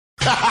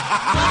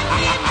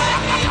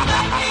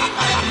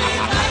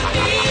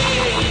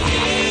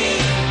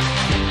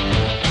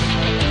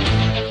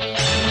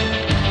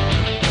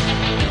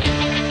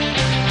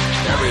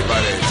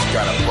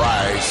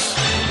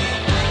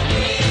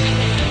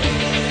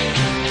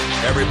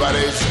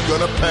everybody's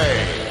gonna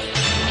pay.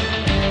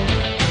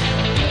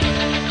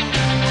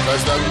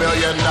 'Cause the $1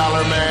 Million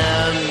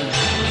Man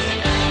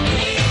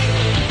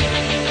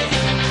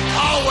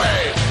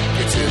always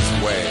gets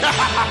his way.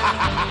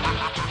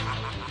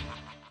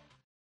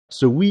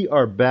 So we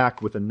are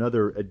back with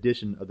another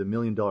edition of the $1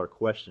 Million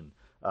Question.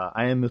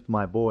 I am with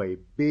my boy,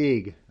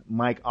 Big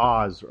Mike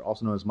Oz,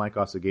 also known as Mike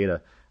Osagata,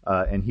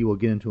 and he will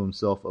get into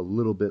himself a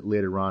little bit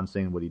later on,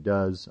 saying what he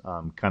does,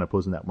 kind of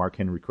posing that Mark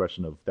Henry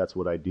question of that's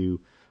what I do.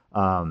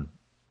 How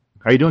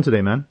are you doing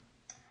today, man?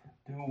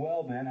 Doing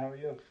well, man. How are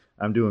you?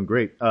 I'm doing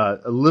great.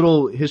 A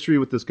little history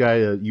with this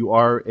guy. You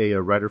are a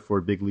writer for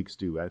Big League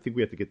Stew. I think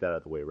we have to get that out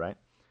of the way, right?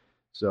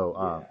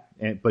 So,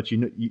 but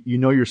you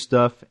know your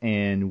stuff,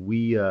 and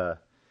we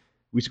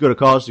used to go to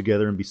college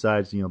together. And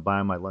besides,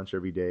 buying my lunch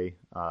every day,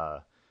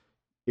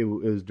 it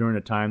was during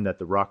a time that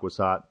the Rock was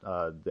hot.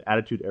 The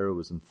Attitude Era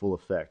was in full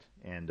effect,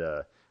 and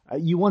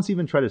you once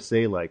even tried to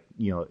say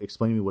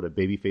explain to me what a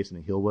baby face and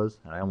a heel was,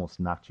 and I almost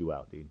knocked you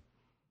out, dude.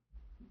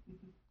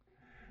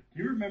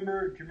 Do you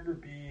remember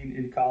being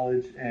in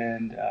college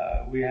and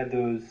we had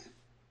the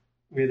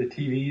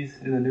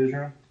TVs in the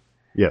newsroom?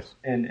 Yes.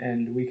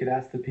 And we could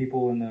ask the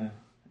people in the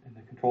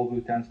control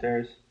booth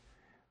downstairs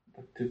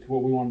to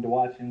what we wanted to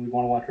watch, and we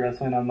want to watch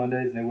wrestling on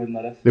Mondays, and they wouldn't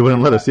let us. They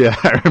wouldn't let us. Yeah,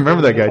 I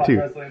remember that guy too.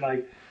 Wrestling,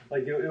 like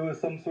it was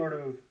some sort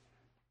of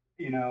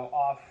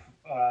off.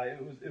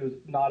 It was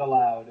not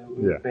allowed. It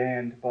was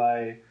banned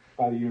by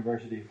the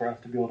university for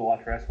us to be able to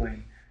watch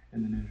wrestling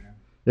in the newsroom.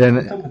 And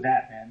what's up with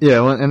that, man? Yeah,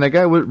 well, and that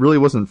guy really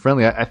wasn't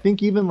friendly. I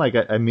think even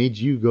I made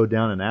you go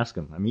down and ask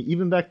him. I mean,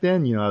 even back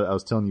then, I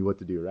was telling you what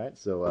to do, right?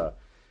 So I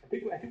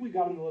think we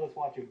got him to let us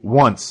watch it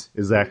once,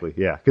 exactly,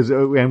 yeah. Because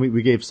and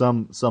we gave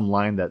some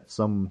line that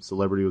some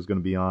celebrity was going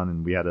to be on,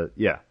 and we had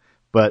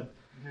but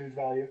news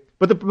value.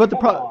 But the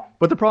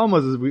problem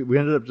was we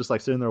ended up just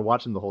sitting there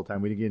watching the whole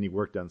time. We didn't get any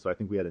work done, so I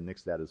think we had to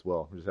nix that as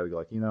well. We just had to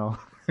go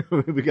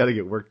we got to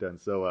get work done.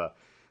 So.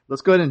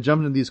 Let's go ahead and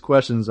jump into these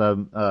questions.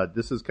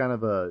 This is kind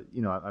of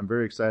I'm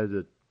very excited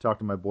to talk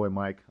to my boy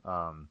Mike.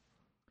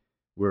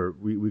 Where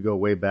we go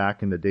way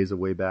back in the days of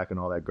way back and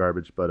all that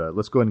garbage. But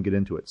let's go ahead and get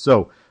into it.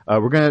 So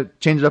we're going to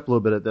change it up a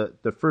little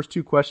bit. The first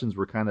two questions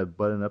were kind of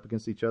butting up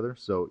against each other.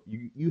 So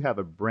you have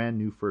a brand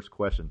new first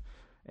question,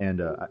 and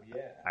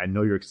I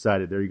know you're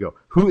excited. There you go.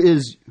 Who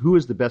is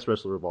the best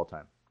wrestler of all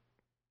time?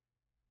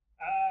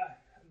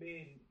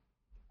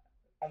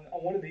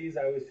 On one of these,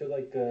 I always feel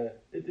like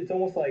it's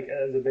almost like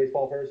as a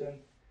baseball person,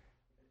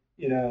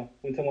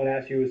 when someone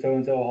asks you, is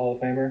so-and-so a Hall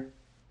of Famer?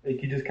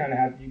 You just kind of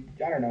have,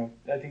 I don't know,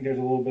 I think there's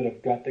a little bit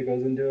of gut that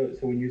goes into it.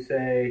 So when you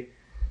say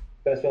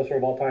best wrestler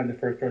of all time, the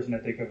first person I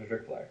think of is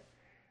Ric Flair.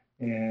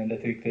 And I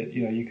think that,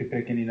 you could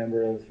pick any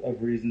number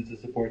of reasons to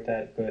support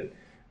that. But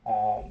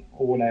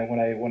when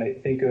I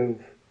think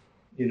of,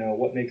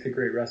 what makes a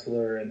great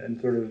wrestler and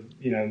sort of,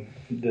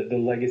 the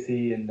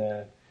legacy and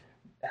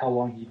how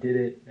long he did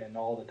it and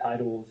all the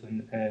titles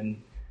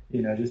and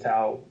just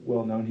how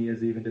well known he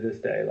is even to this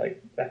day.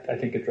 I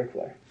think it's Ric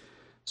Flair.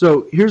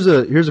 So here's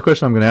a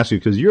question I'm going to ask you,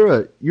 because you're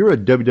a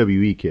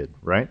WWE kid,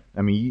 right?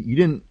 I mean, you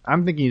didn't.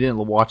 I'm thinking you didn't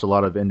watch a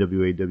lot of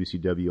NWA,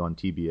 WCW on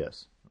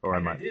TBS, or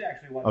I did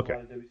actually watch a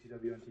lot of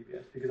WCW on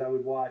TBS because I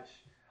would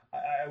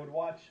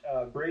watch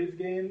Braves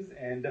games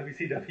and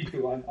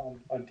WCW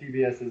on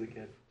TBS as a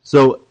kid.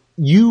 So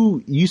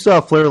you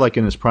saw Flair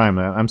in his prime.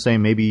 I'm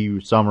saying maybe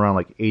you saw him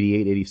around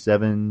 88,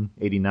 87,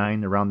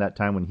 89, around that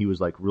time when he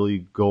was really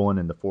going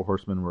and the Four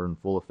Horsemen were in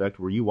full effect.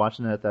 Were you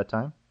watching it at that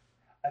time?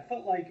 I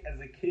felt like as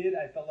a kid,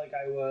 I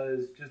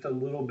was just a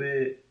little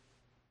bit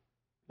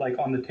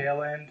on the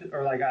tail end,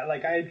 or I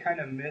had kind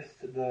of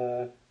missed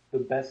the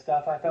best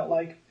stuff. I felt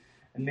like,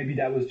 and maybe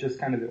that was just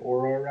kind of the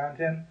aura around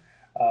him.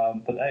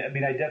 But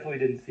I definitely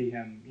didn't see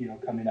him,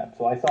 coming up.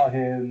 So I saw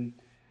him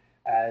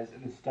as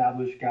an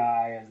established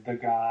guy, as the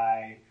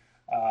guy,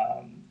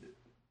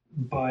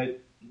 but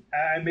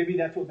maybe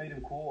that's what made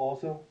him cool.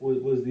 Also,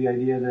 was the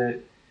idea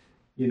that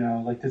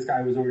this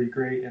guy was already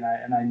great, and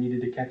I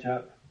needed to catch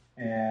up,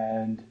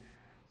 and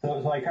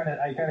so I kind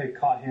of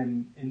caught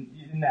him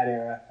in that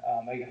era.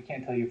 I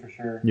can't tell you for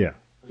sure. Yeah.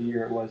 What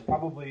year it was.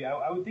 Probably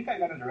I would think I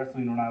got into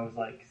wrestling when I was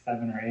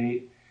 7 or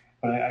 8,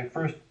 but I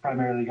first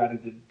primarily got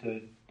into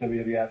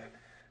WWF.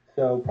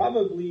 So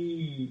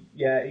probably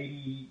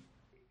 88,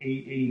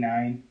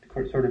 89,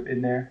 sort of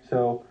in there.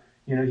 So,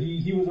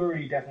 he was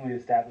already definitely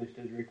established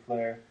as Ric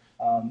Flair.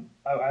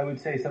 I would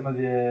say some of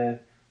the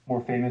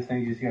more famous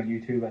things you see on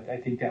YouTube, I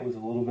think that was a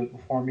little bit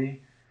before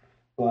me.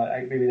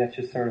 But maybe that's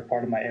just sort of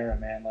part of my era,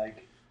 man. I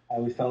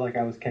always felt like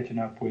I was catching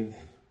up with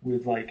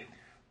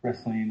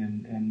wrestling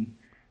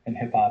and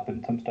hip-hop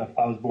and some stuff. If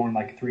I was born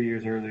 3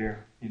 years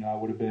earlier, I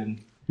would have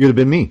been... You'd have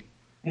been me.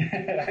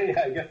 Yeah,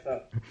 I guess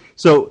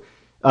so.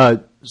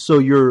 So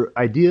your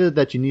idea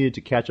that you needed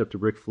to catch up to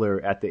Ric Flair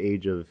at the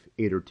age of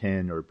 8 or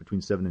 10, or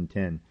between 7 and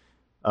 10,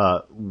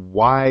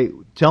 why?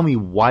 Tell me,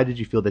 why did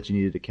you feel that you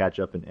needed to catch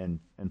up and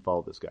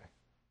follow this guy?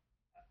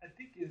 I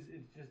think it's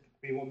just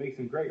what makes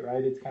him great,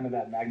 right? It's kind of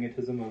that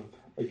magnetism of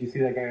you see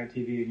that guy on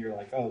TV and you're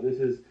like, oh, this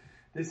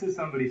is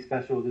somebody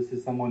special. This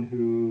is someone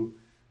who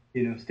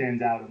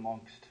stands out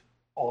amongst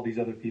all these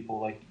other people.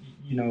 Like,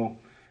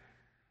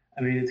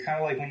 I mean, it's kind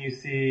of like when you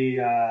see,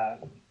 a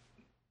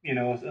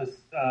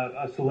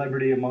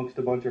celebrity amongst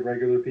a bunch of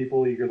regular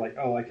people, you're like,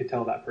 oh, I could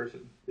tell that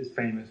person is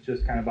famous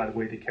just kind of by the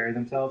way they carry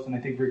themselves. And I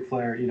think Ric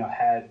Flair,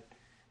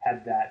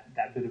 had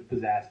that bit of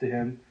pizzazz to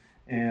him.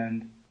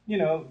 And,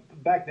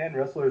 back then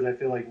wrestlers, I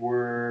feel like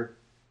weren't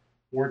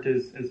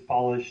as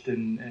polished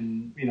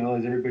and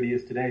as everybody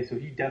is today. So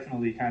he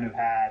definitely kind of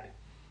had,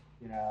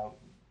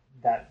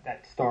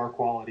 that star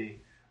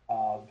quality.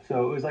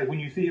 So it was like when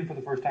you see him for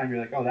the first time, you're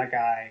like, oh, that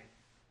guy,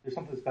 there's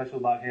something special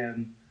about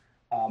him.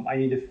 I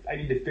need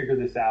to figure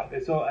this out.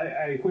 And so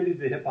I equated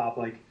the hip hop,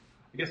 like,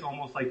 I guess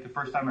almost like the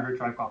first time I heard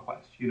Tribe Called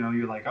Quest.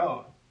 You're like,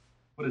 oh,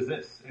 what is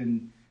this?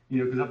 And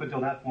because up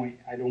until that point,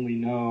 I'd only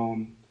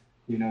known,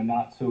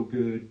 not so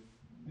good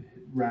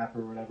rap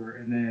or whatever.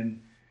 And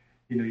then,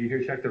 you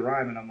hear Check the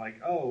Rhyme, and I'm like,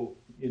 oh,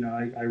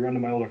 I run to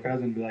my older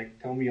cousin and be like,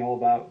 tell me all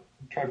about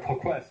Tribe Called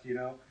Quest,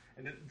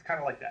 and it's kind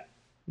of like that.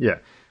 Yeah.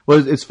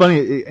 Well, it's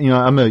funny.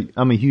 I'm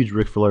a huge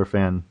Ric Flair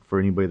fan for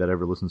anybody that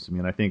ever listens to me,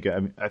 and I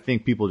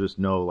think people just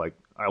know. Like,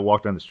 I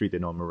walk down the street, they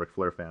know I'm a Ric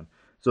Flair fan.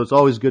 So it's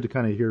always good to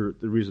kind of hear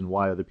the reason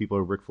why other people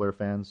are Ric Flair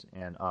fans.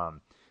 And a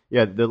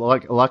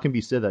lot can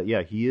be said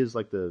that he is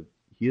like the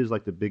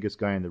biggest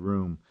guy in the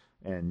room,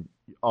 and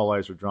all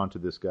eyes are drawn to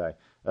this guy.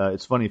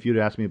 It's funny, if you'd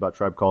asked me about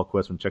Tribe Called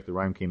Quest when Check the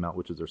Rhyme came out,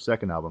 which is their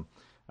second album,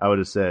 I would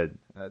have said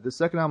the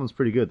second album's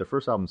pretty good. The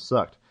first album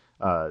sucked.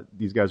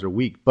 These guys are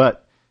weak,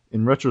 but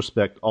in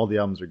retrospect, all the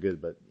albums are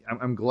good. But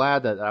I'm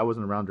glad that I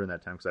wasn't around during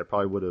that time, because I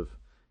probably would have,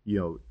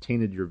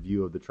 tainted your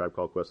view of the Tribe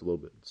Called Quest a little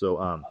bit. So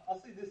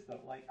I'll say this though,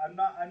 like I'm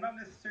not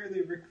necessarily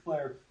a Ric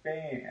Flair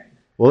fan.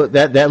 Well,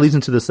 that leads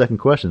into the second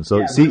question. So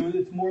yeah, see,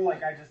 it's more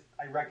like I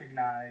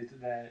recognize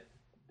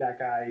that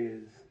guy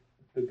is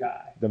the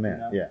guy, the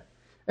man. Yeah,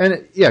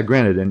 and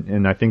granted,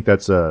 and I think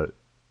that's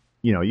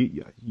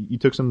you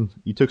took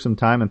some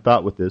time and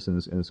thought with this, and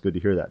it's good to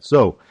hear that.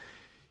 So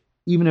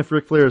even if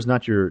Ric Flair is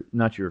not your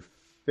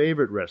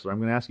favorite wrestler, I'm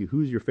going to ask you,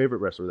 who's your favorite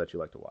wrestler that you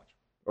like to watch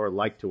or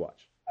like to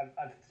watch?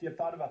 I've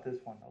thought about this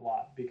one a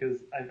lot,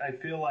 because I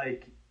feel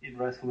like in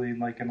wrestling,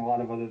 like in a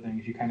lot of other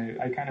things,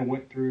 I kind of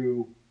went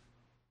through,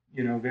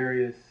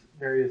 various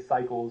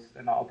cycles,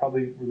 and I'll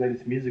probably relate it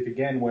to music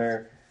again,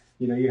 where,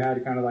 you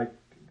had kind of like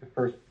the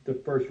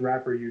first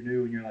rapper you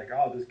knew, and you're like,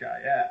 oh, this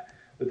guy, yeah.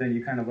 But then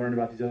you kind of learn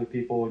about these other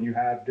people, and you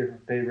have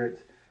different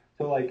favorites.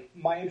 So like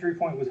my entry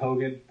point was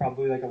Hogan,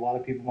 probably like a lot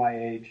of people my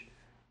age.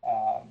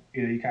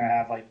 You kind of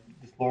have like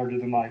this larger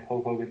than life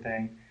Hulk Hogan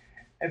thing.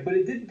 But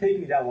it didn't take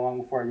me that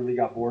long before I really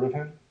got bored of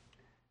him.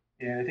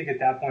 And I think at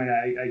that point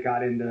I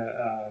got into,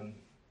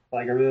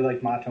 I really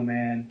liked Macho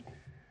Man.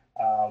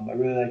 I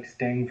really liked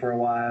Sting for a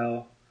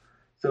while.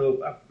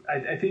 So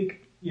I think,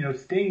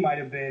 Sting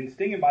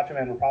and Macho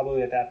Man were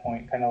probably at that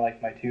point kind of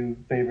like my two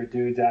favorite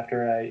dudes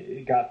after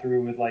I got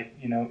through with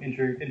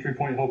entry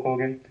point Hulk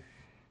Hogan.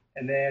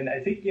 And then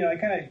I think, I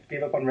kind of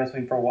gave up on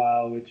wrestling for a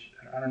while, which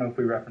I don't know if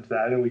we referenced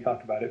that. I know we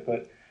talked about it,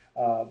 but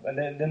and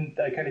then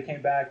I kind of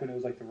came back when it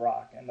was like The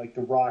Rock, and like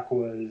The Rock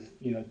was,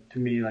 to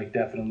me, like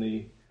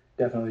definitely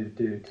the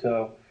dude.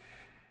 So,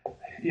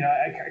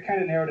 I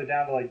kind of narrowed it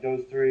down to like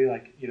those three,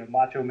 like,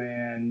 Macho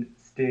Man,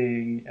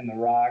 Sting, and The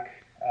Rock.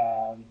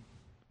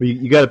 Well,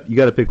 you got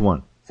to pick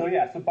one. So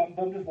yeah, so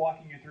I'm just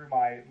walking you through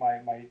my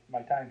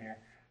time here.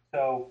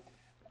 So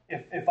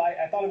if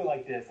I thought of it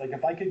like this, like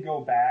if I could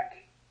go back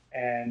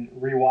and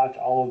rewatch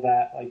all of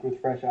that like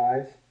with fresh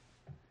eyes,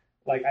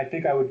 like I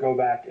think I would go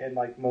back and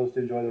like most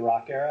enjoy the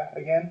Rock era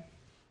again.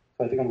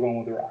 So I think I'm going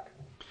with the Rock.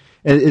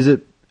 And is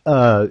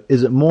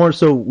it more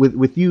so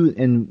with you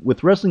and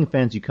with wrestling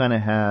fans? You kind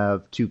of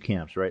have two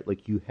camps, right?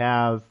 Like you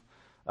have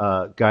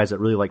guys that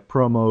really like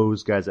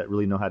promos, guys that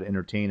really know how to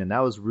entertain, and that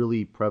was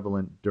really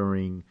prevalent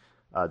during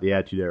the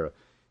Attitude Era.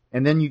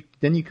 And then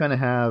you kind of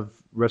have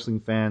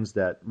wrestling fans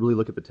that really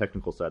look at the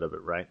technical side of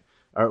it, right?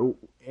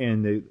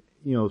 And they,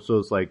 so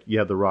it's like you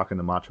have The Rock and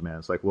the Macho Man.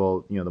 It's like,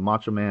 well, the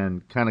Macho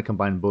Man kind of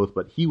combined both,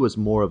 but he was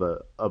more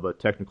of a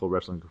technical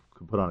wrestler,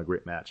 could put on a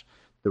great match.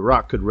 The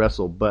Rock could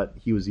wrestle, but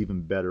he was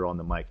even better on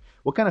the mic.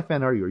 What kind of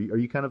fan are you? Are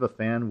you kind of a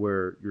fan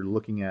where you're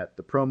looking at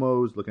the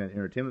promos, looking at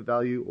entertainment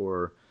value,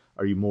 or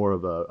are you more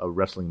of a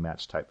wrestling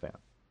match type fan?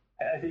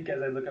 I think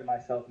as I look at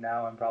myself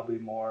now, I'm probably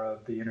more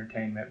of the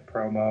entertainment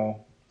promo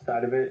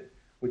side of it,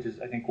 which is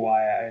I think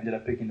why I ended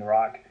up picking The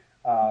Rock.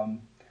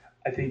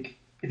 I think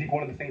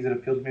one of the things that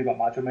appealed to me about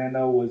Macho Man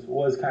though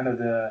was kind of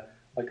the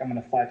like I'm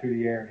gonna fly through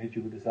the air and hit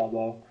you with this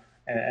elbow,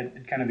 and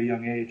at kind of a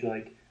young age,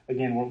 like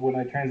again when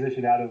I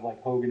transitioned out of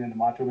like Hogan into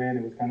Macho Man,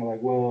 it was kind of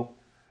like, well,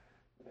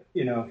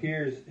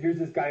 here's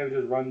this guy who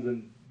just runs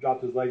and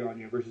drops his leg on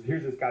you versus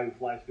here's this guy who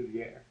flies through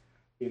the air.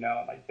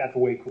 Like that's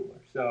way cooler.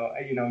 So,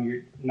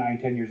 you're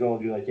 9-10 years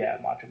old, you're like, yeah,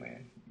 Macho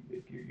Man,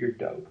 you're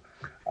dope.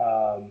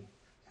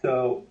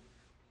 So,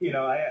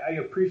 I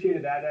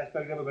appreciated that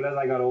aspect of it, but as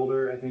I got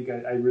older, I think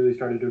I really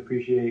started to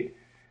appreciate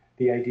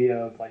the idea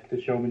of like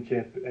the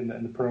showmanship and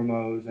the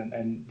promos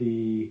and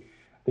the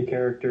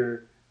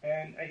character.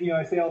 And,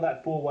 I say all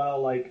that full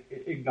well, like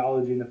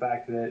acknowledging the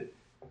fact that,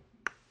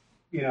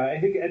 I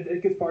think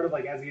it gets part of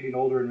like as getting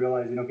older and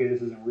realizing, okay,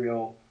 this isn't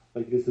real.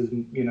 Like this is,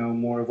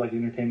 more of like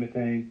an entertainment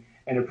thing,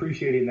 and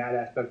appreciating that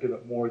aspect of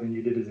it more than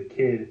you did as a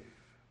kid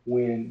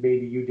when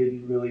maybe you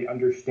didn't really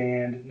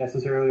understand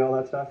necessarily all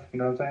that stuff. You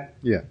know what I'm saying?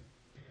 Yeah.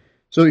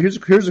 So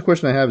here's a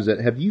question I have: is that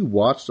have you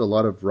watched a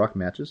lot of Rock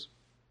matches?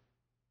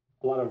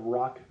 A lot of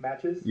Rock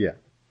matches. Yeah.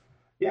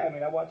 Yeah, I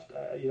mean, I watched,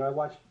 I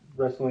watched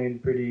wrestling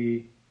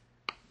pretty.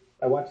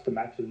 I watched the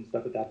matches and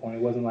stuff at that point.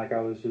 It wasn't like I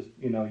was just,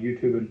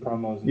 YouTube and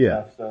promos and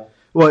stuff. So.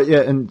 Well,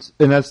 yeah, and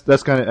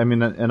that's kind of, I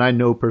mean, and I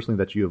know personally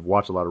that you have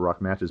watched a lot of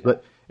Rock matches,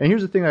 but and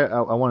here's the thing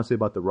I want to say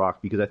about The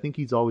Rock, because I think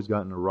he's always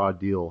gotten a raw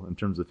deal in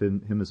terms of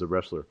him as a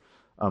wrestler.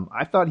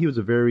 I thought he was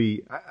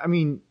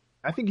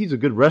I think he's a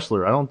good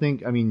wrestler. I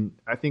think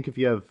if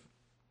you have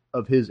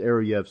of his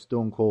era, you have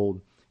Stone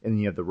Cold and then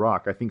you have The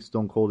Rock. I think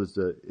Stone Cold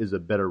is a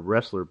better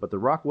wrestler, but The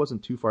Rock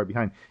wasn't too far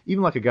behind.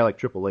 Even like a guy like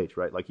Triple H,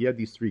 right? Like you had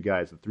these three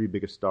guys, the three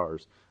biggest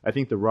stars. I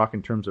think The Rock,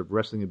 in terms of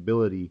wrestling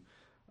ability,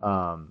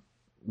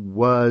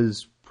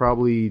 was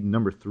probably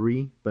number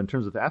 3. But in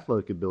terms of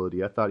athletic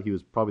ability, I thought he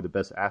was probably the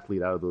best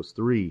athlete out of those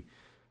 3.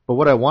 But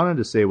what I wanted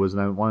to say was,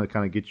 and I wanted to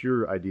kind of get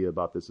your idea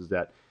about this, is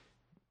that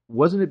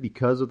wasn't it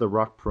because of The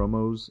Rock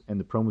promos and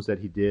the promos that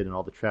he did and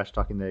all the trash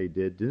talking that he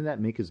did, didn't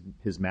that make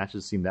his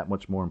matches seem that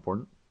much more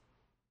important?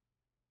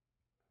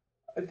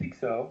 I think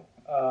so.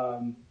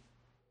 I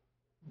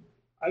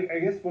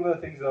guess one of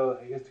the things, though,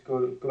 I guess to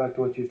go back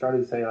to what you started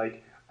to say,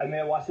 like, I mean,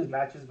 I watched his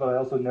matches, but I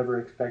also never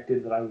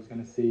expected that I was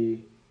going to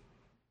see,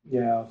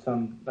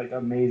 some, like,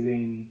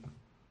 amazing,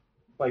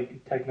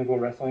 like, technical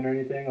wrestling or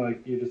anything.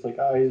 Like, you're just like,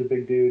 oh, he's a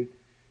big dude.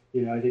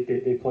 I think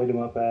they played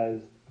him up as,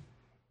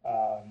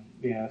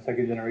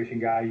 second-generation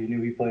guy. You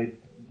knew he played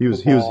He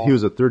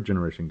was a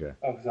third-generation guy.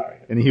 Oh, sorry.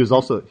 And he was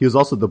also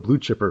the blue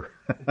chipper.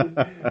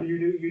 you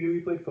knew he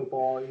played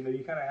football.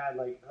 You kind of had,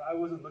 like, I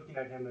wasn't looking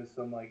at him as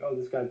some, like, oh,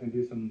 this guy's going to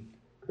do some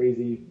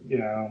crazy,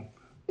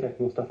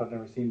 technical stuff I've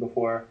never seen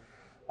before.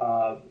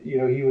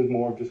 He was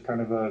more of just kind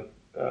of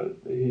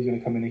he's going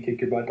to come in and kick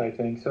your butt type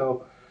thing.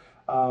 So,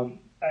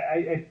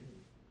 I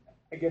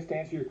guess to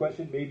answer your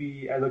question,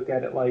 maybe I looked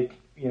at it like,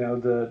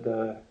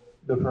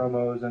 the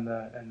promos and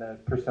the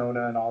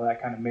persona and all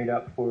that kind of made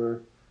up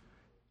for,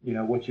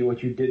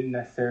 what you didn't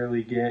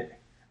necessarily get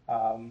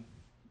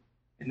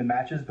in the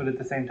matches. But at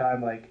the same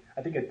time, like,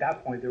 I think at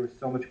that point there was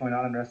so much going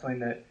on in wrestling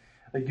that,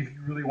 like, if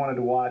you really wanted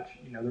to watch,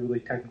 the really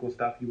technical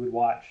stuff, you would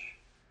watch,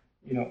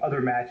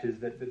 other matches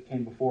that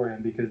came before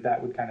him, because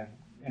that would kind of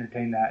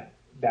entertain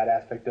that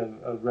aspect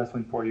of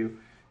wrestling for you.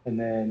 And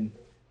then,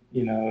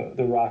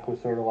 The Rock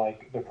was sort of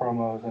like the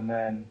promos and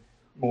then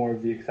more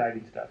of the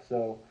exciting stuff.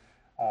 So,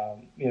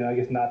 I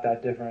guess not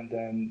that different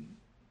than,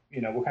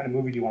 what kind of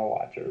movie do you want to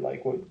watch, or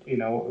like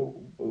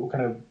what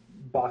kind of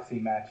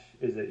boxing match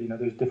is it?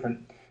 There's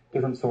different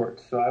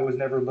sorts. So I was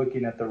never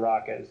looking at The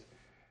Rock as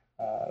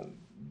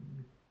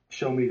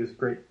show me this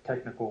great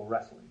technical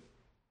wrestling.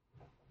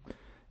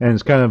 And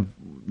it's kind of,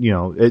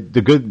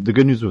 the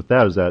good news with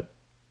that is that,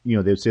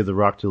 they'd save The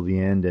Rock till the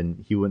end,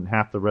 and he wouldn't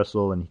have to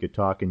wrestle, and he could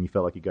talk, and you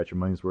felt like you got your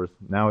money's worth.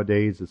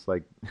 Nowadays, it's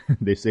like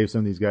they save some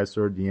of these guys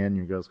toward the end, and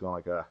you're just going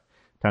like,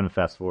 time to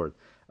fast forward.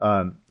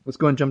 Let's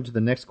go and jump to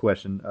the next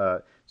question.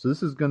 So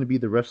this is going to be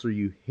the wrestler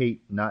you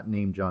hate, not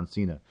named John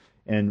Cena.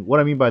 And what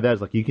I mean by that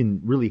is, like, you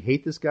can really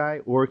hate this guy,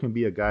 or it can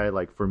be a guy,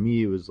 like, for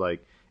me, it was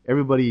like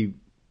everybody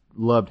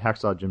loved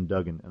Hacksaw Jim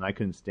Duggan, and I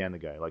couldn't stand the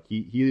guy. Like,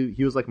 he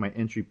was like my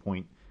entry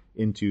point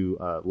into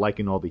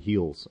liking all the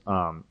heels.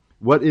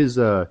 What is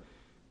the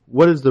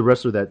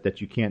wrestler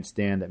that you can't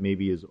stand, that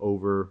maybe is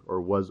over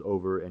or was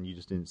over and you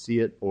just didn't see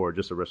it, or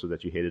just a wrestler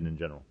that you hated in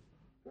general?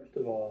 First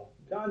of all,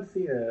 John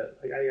Cena,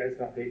 like, I guess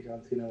don't hate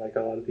John Cena like a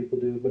lot of people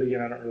do, but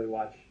again, I don't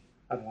watch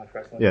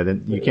wrestling. Yeah,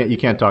 then you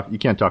can't talk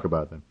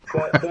about it then.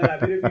 But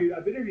I've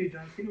interviewed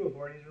John Cena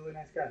before, and he's a really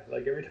nice guy.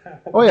 Like, every time.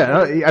 Oh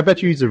yeah, I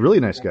bet you he's a really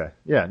nice guy.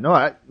 Yeah,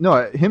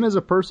 no, him as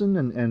a person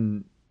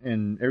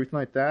and everything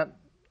like that.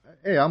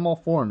 Hey, I'm all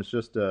for him. It's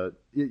just,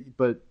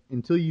 but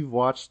until you've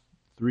watched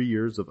 3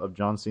 years of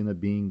John Cena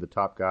being the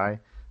top guy,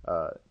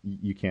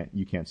 you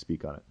can't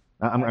speak on it.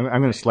 I'm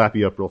going to slap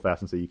you up real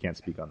fast and say you can't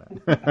speak on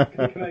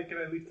that. Can I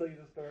at least tell you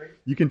the story?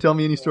 You can tell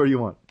me any story you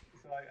want.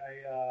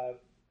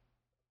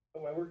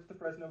 So I worked at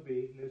the Fresno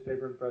Bee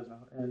newspaper in Fresno,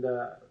 and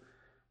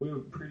we were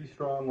pretty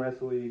strong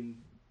wrestling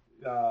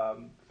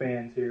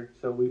fans here.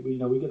 So we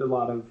get a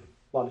lot of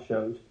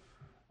shows.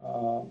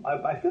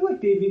 I feel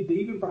like they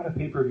even brought a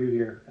pay-per-view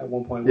here at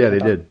one point. Yeah, they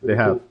did. They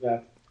have. Yeah.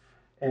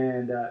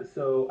 And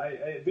so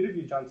I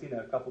interviewed John Cena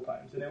a couple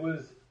times, and it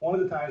was one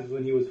of the times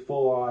when he was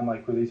full on,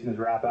 like, releasing his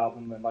rap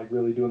album and, like,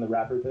 really doing the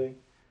rapper thing.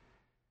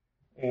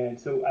 And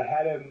so I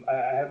had him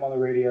on the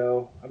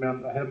radio. I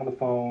had him on the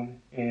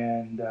phone,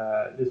 and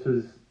this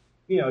was,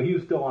 he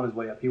was still on his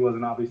way up. He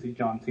wasn't obviously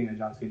John Cena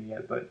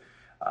yet, but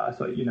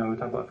so, we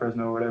talk about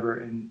Fresno or whatever,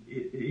 and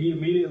he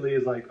immediately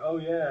is like, oh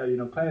yeah,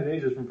 Planet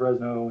Asia's from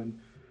Fresno, and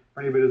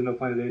for anybody who doesn't know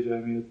Planet Asia, I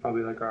mean, it's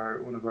probably like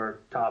one of our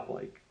top,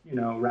 like,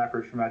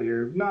 rappers from out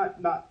here. Not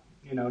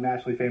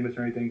nationally famous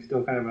or anything,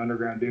 still kind of an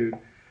underground dude.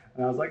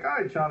 And I was like, all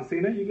right, John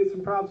Cena, you get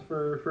some props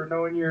for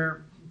knowing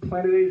your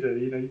Planet Asia.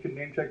 You can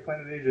name check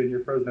Planet Asia in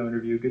your Fresno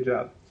interview. Good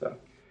job. So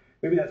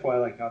maybe that's why I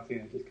like John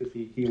Cena, just because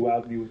he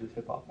wowed me with his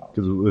hip hop knowledge.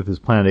 Because with his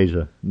Planet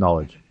Asia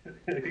knowledge.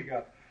 There you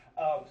go.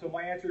 So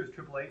my answer is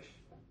Triple H.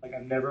 Like,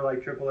 I've never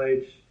liked Triple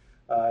H.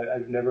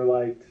 I've never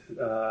liked.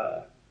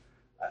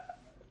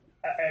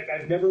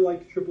 I've never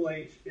liked Triple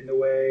H in the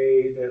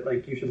way that,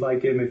 like, you should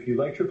like him if you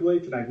like Triple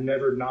H, and I've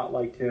never not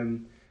liked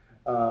him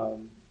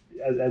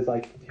as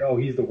like, oh,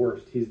 he's the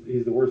worst.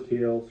 He's the worst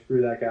heel.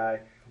 Screw that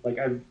guy. Like,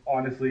 I've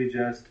honestly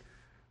just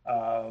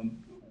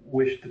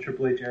wished the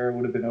Triple H era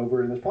would have been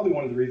over, and that's probably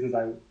one of the reasons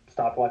I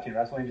stopped watching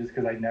wrestling, just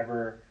because I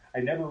never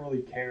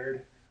really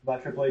cared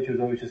about Triple H. It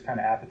was always just kind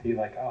of apathy,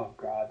 like, oh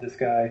god, this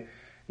guy,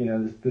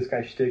 this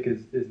guy's shtick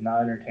is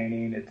not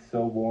entertaining. It's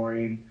so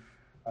boring.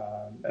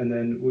 And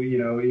then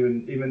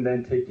even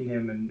then taking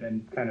him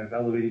and kind of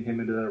elevating him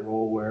into that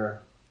role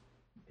where,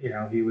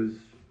 he was,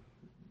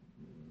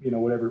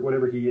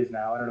 whatever he is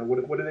now. I don't know.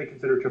 What do they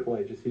consider Triple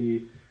H? Is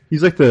he?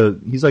 He's like the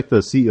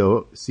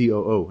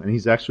COO, and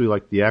he's actually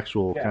like the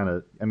actual kind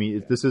of. I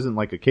mean, this isn't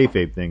like a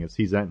kayfabe thing.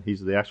 He's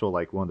the actual,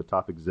 like, one of the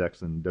top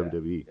execs in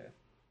WWE. Yeah.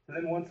 And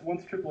then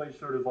once Triple H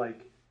sort of,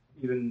 like,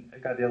 even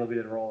got the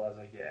elevated role, I was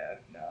like, yeah,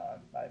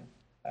 no,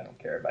 I don't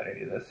care about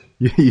any of this.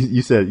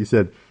 You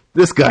said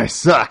this guy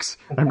sucks.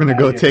 I'm gonna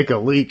go take a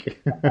leak.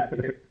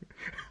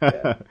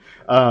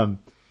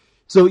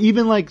 So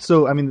even like,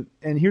 I mean,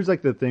 and here's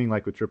like the thing,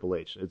 like with Triple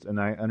H, and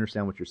I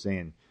understand what you're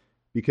saying,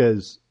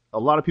 because a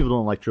lot of people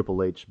don't like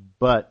Triple H,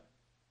 but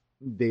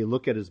they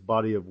look at his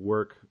body of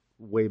work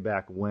way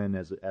back when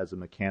as a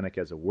mechanic,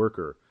 as a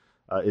worker.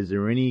 Is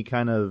there any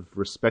kind of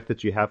respect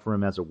that you have for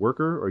him as a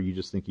worker, or you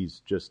just think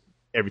he's just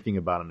everything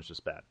about him is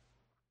just bad?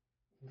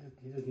 He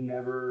just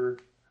never.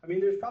 I mean,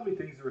 there's probably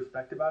things to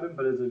respect about him,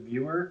 but as a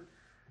viewer,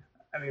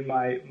 I mean,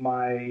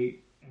 my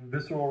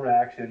visceral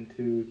reaction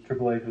to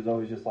Triple H was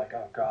always just like,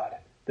 oh god,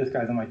 this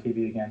guy's on my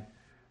TV again.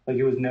 Like,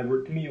 it was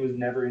never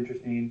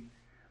interesting.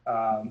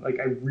 Like,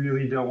 I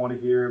really don't want to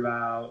hear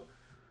about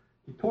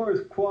he tore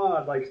his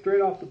quad, like,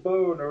 straight off the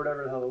bone or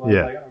whatever the hell it was.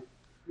 Yeah. Like,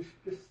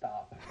 just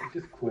stop. Like,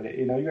 just quit it.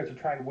 You guys are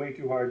trying way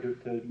too hard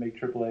to make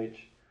Triple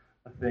H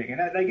a thing.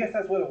 And I guess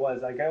that's what it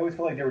was. Like, I always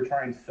feel like they were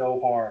trying so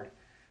hard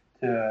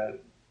to,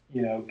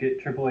 get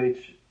Triple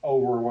H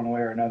over one way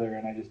or another,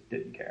 and I just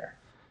didn't care.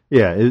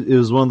 Yeah, it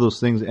was one of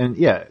those things, and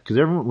yeah, because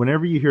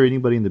whenever you hear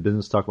anybody in the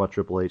business talk about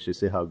Triple H, they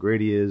say how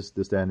great he is,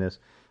 this, that, and this.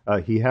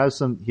 He has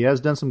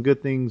done some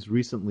good things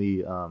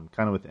recently, kind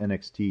of with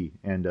NXT,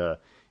 and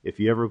if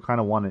you ever kind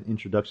of want an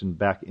introduction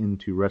back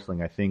into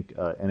wrestling, I think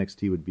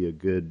NXT would be a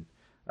good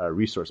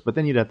resource. But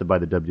then you'd have to buy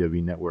the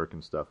WWE Network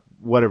and stuff,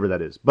 whatever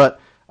that is. But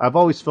I've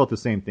always felt the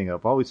same thing.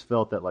 I've always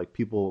felt that, like,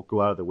 people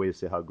go out of their way to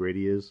say how great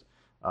he is.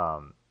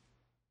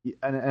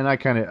 And I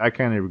kind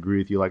of agree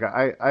with you. Like,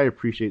 I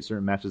appreciate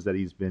certain matches that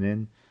he's been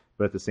in,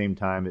 but at the same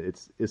time,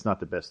 it's not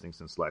the best thing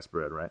since sliced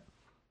bread, right?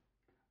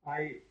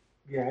 I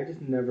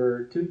just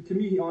never. To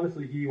me,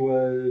 honestly, he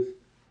was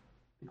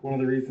like one of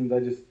the reasons I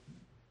just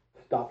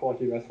stopped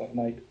watching wrestling.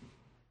 Like,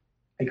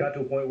 it got to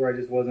a point where I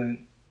just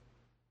wasn't,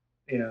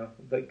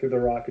 like, The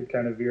Rock had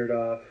kind of veered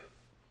off,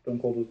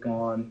 Stone Cold was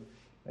gone.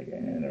 Like, I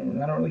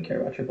don't really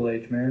care about Triple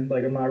H, man.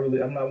 Like, I'm not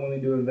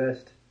willing to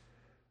invest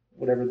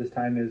whatever this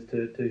time is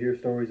to hear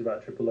stories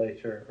about Triple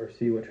H or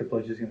see what Triple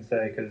H is going to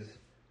say, because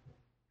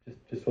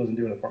just wasn't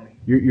doing it for me.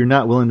 You're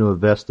not willing to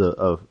invest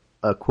a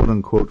quote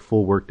unquote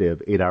full workday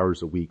of 8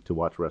 hours a week to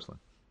watch wrestling.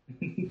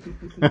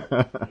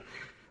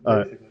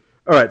 All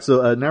right,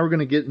 so now we're going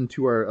to get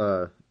into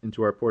our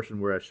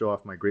portion where I show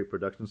off my great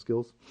production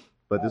skills.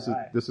 But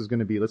this is going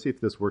to be, let's see if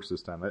this works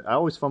this time. I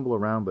always fumble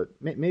around, but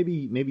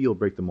maybe you'll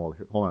break the mold.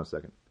 Hold on a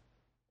second.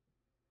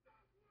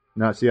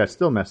 Now, see, I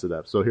still messed it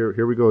up. So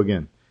here we go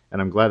again.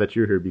 And I'm glad that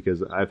you're here,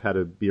 because I've had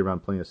to be around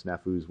plenty of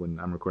snafus when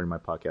I'm recording my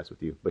podcast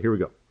with you. But here we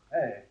go.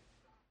 Hey.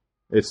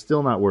 It's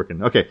still not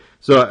working. Okay,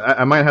 so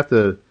I might have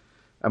to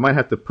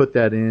put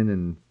that in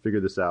and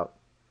figure this out.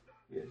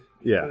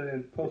 Yeah. Put it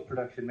in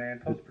post-production,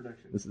 man.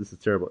 Post-production. This is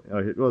terrible.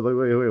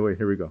 Oh, wait.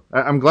 Here we go.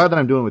 I'm glad that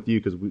I'm doing it with you,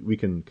 because we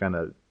can kind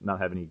of not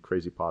have any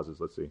crazy pauses.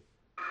 Let's see.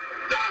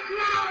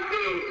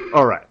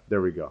 All right,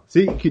 there we go.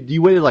 See,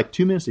 you waited like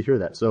 2 minutes to hear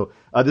that. So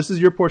this is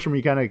your portion where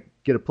you kind of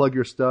get to plug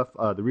your stuff.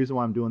 The reason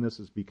why I'm doing this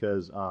is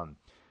because,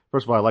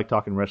 first of all, I like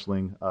talking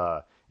wrestling,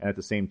 and at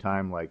the same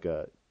time, like,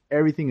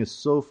 everything is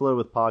so flooded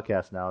with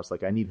podcasts now. It's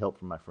like I need help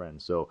from my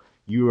friends. So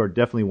you are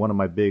definitely one of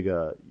my big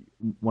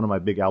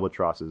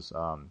albatrosses.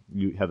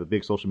 You have a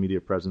big social media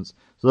presence.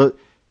 So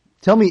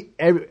tell me,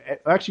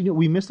 actually,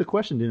 we missed a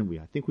question, didn't we?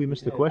 I think we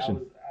missed a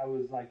question. I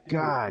was like,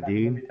 God,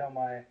 dude. Let me tell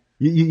my.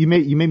 You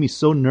made me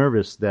so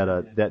nervous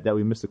that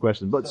we missed the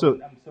question. But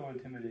I'm so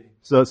intimidating.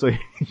 So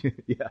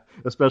yeah,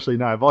 especially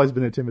now. I've always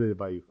been intimidated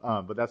by you.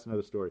 But that's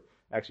another story.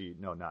 Actually,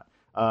 no, not.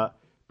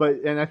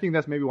 And I think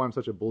that's maybe why I'm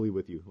such a bully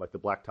with you, like the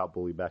blacktop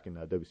bully back in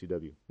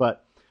WCW.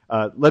 But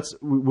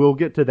we'll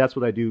get to That's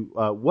What I Do.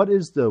 What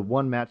is the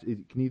one match?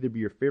 It can either be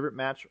your favorite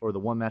match or the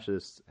one match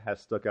that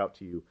has stuck out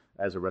to you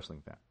as a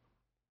wrestling fan.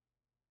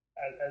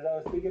 As I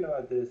was thinking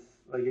about this,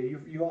 like,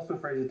 you also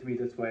phrased it to me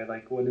this way,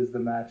 like, what is the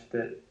match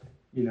that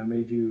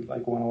made you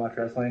like want to watch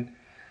wrestling.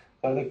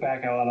 So I look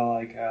back at a lot of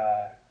like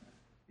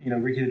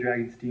Ricky the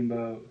Dragon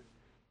Steamboat,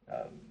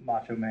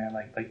 Macho Man,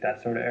 like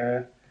that sort of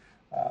era.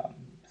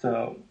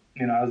 So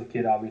I was a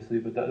kid obviously,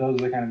 but those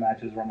are the kind of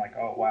matches where I'm like,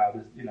 oh wow,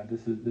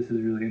 this is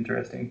really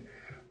interesting.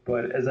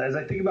 But as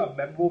I think about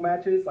memorable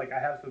matches, like I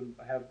have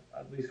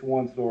at least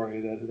one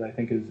story that I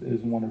think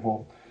is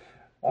wonderful.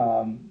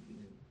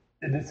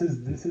 This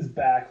is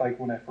back like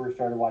when I first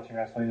started watching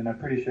wrestling, and I'm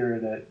pretty sure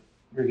that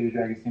Ricky the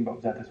Dragon Steamboat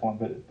was at this one,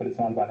 but it's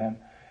not about him.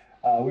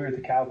 We were at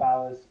the Cow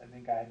Palace. I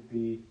think I had to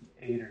be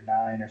 8 or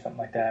 9 or something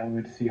like that. And we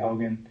went to see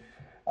Hogan,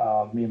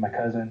 me and my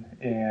cousin,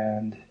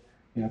 and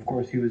of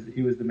course he was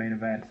the main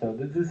event. So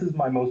this is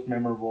my most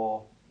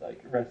memorable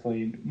like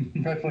wrestling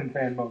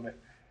fan moment.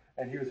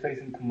 And he was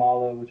facing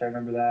Kamala, which I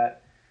remember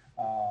that.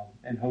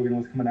 And Hogan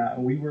was coming out,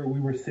 and we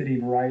were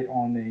sitting right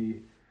on the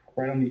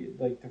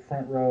like the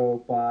front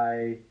row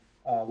by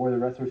where the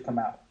wrestlers come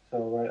out. So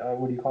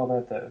what do you call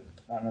that?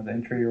 The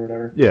entry or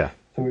whatever. Yeah.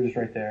 So we're just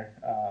right there.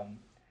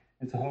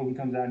 And so Hogan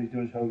comes out and he's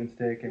doing his Hogan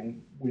stick,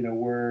 and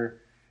we're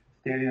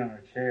standing on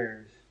our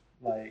chairs,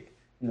 like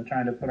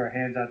trying to put our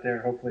hands out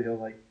there. Hopefully he'll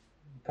like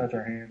touch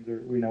our hands or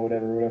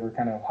whatever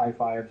kind of high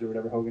fives or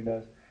whatever Hogan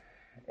does.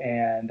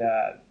 And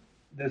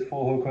this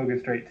full Hulk Hogan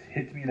straight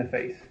hits me in the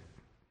face.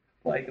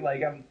 Like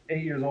I'm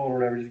 8 years old or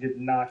whatever, just get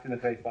knocked in the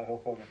face by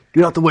Hulk Hogan.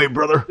 Get out the way,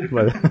 brother.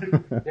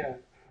 Yeah.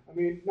 I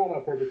mean, not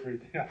on purpose or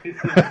anything.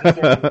 Obviously, just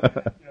sort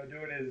of,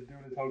 doing his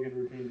Hogan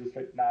routine just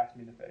straight knocks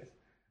me in the face.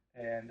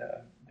 And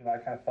I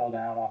kind of fell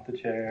down off the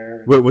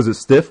chair. What was it?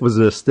 Stiff? Was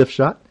it a stiff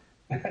shot?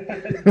 I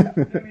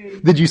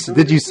mean, did you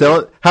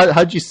sell it?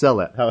 How'd you sell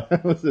it? How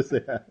was this?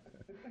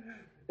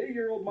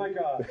 8-year-old Mike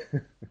Oz.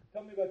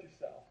 Tell me about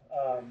yourself.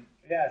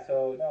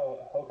 So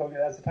no, Hulk Hogan.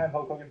 That's the time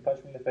Hulk Hogan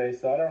punched me in the face.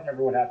 So I don't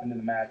remember what happened in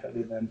the match,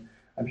 other than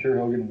I'm sure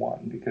Hogan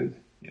won because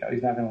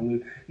he's not going to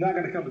lose. He's not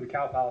going to come to the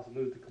Cow Palace and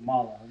lose to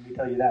Kamala. Let me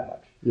tell you that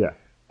much. Yeah.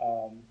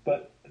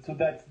 But so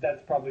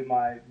that's probably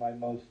my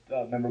most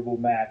memorable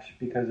match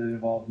because it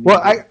involved me.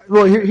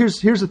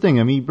 Here's the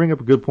thing. I mean, you bring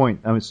up a good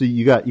point. I mean, so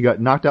you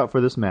got knocked out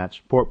for this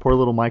match. Poor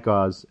little Mike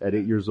Oz at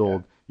 8 years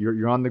old. Yeah.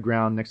 You're on the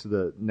ground next to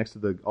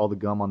the all the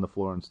gum on the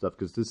floor and stuff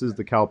because this is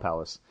the Cow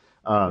Palace.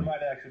 There might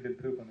have actually been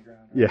poop on the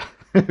ground. Right?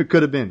 Yeah,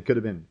 could have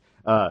been.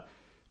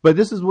 But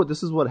this is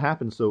what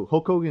happened. So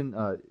Hulk Hogan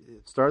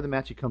started the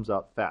match. He comes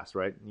out fast,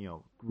 right?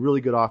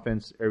 Really good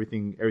offense.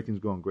 Everything's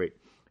going great.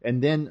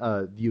 And then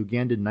the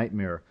Ugandan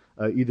Nightmare,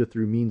 either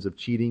through means of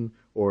cheating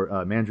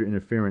or manager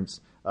interference,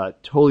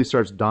 totally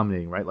starts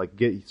dominating, right?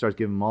 He starts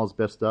giving him all his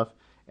best stuff.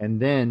 And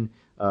then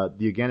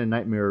the Ugandan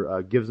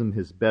Nightmare gives him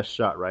his best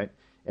shot, right?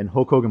 And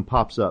Hulk Hogan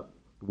pops up,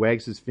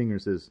 wags his finger,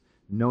 says,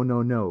 "No,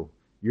 no, no,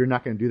 you're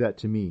not going to do that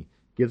to me."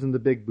 Gives him the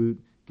big boot,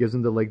 gives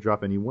him the leg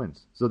drop, and he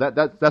wins. So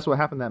that's what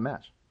happened in that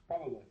match.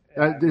 Probably.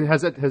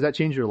 Has that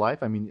changed your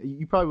life? I mean,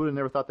 you probably would have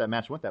never thought that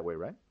match went that way,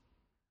 right?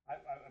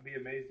 I'd be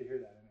amazed to hear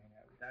that.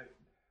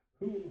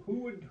 I mean,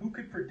 who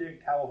could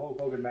predict how a Hulk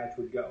Hogan match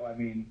would go? I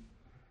mean,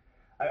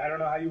 I don't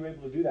know how you were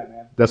able to do that,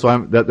 man. That's why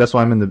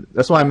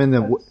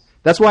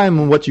I'm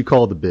in what you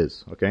call the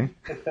biz. Okay.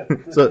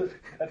 So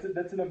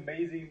that's an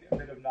amazing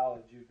bit of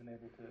knowledge you've been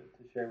able to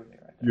share with me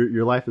right now.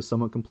 Your life is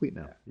somewhat complete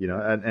now,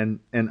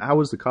 and I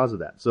was the cause of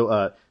that.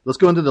 So let's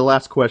go into the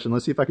last question.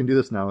 Let's see if I can do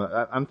this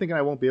now. I'm thinking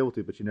I won't be able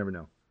to, but you never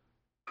know.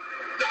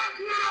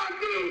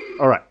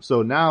 All right,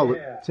 so now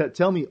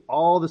tell me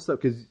all the stuff,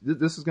 because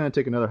this is going to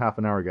take another half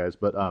an hour, guys.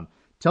 But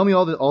tell me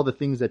all the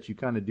things that you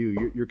kind of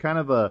do. You're kind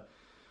of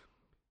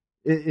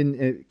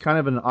in kind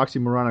of an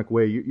oxymoronic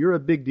way. You're a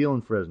big deal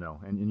in Fresno,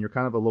 and you're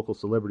kind of a local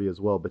celebrity as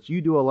well. But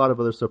you do a lot of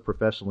other stuff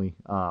professionally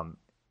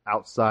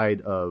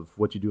outside of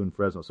what you do in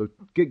Fresno. So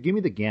give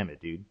me the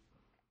gamut, dude.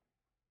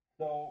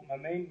 So my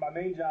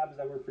main job is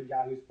I work for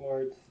Yahoo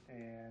Sports,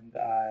 and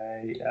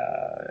I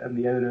am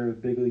the editor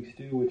of Big League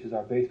Stew, which is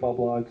our baseball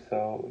blog.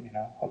 So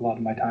a lot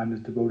of my time is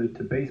devoted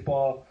to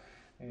baseball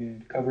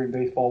and covering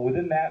baseball.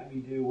 Within that, we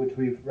do, which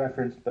we've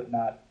referenced, but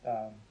not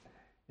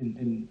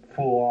in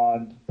full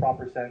on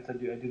proper sense. I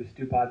do the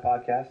Stew Pod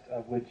podcast,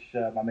 of which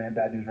my man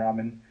Bad News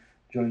Ramen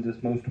joins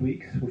us most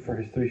weeks for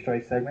his 3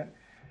 Strikes segment.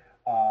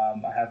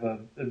 I have a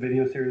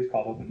video series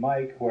called Open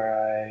Mic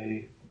where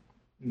I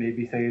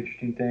maybe say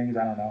interesting things.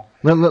 I don't know.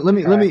 Let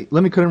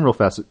me cut in real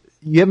fast.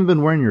 You haven't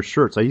been wearing your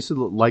shirts. I used to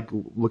like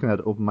looking at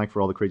Open Mic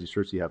for all the crazy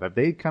shirts you have. Have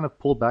they kind of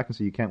pulled back and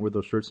so you can't wear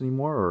those shirts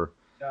anymore, or?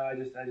 No, I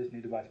just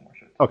need to buy some more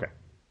shirts. Okay,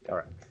 all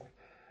right.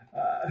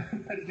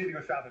 I just need to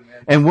go shopping,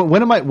 man. And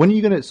when are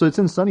you gonna? So it's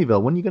in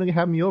Sunnyvale. When are you gonna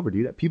have me over,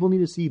 dude? People need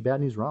to see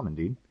Bad News Ramen,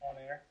 dude.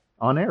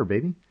 On air,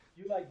 baby.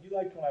 You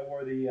liked when I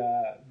wore the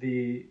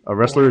a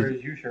wrestler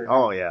U shirt.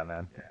 Oh yeah,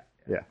 man.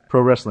 Yeah.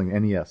 Pro Wrestling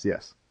NES,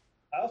 yes.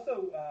 I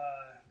also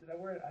did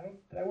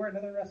I wear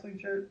another wrestling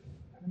shirt?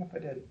 I don't know if I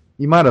did.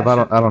 You might have. I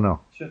don't know.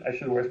 I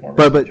should wear some more.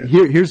 But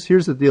here's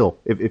the deal.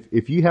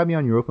 If you have me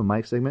on your Open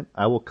Mic segment,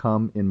 I will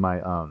come in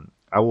my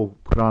I will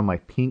put on my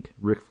pink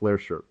Ric Flair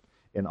shirt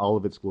in all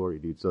of its glory,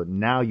 dude. So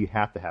now you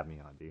have to have me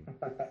on, dude.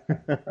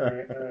 all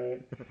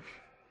right.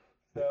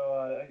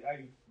 So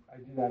I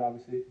do that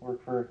obviously.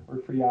 Work for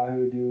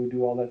Yahoo.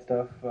 Do all that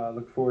stuff.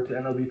 Look forward to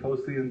MLB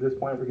postseason at this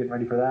point. We're getting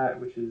ready for that,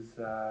 which is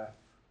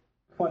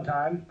fun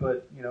times,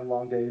 but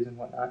long days and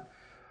whatnot.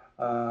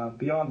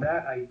 Beyond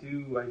that, I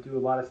do a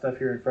lot of stuff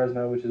here in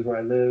Fresno, which is where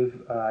I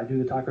live. I do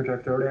the Taco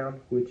Truck Throwdown,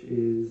 which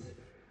is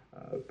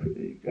I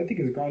think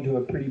it's grown to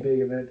a pretty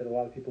big event that a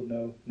lot of people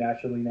know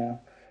nationally now.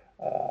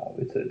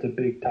 It's a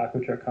big taco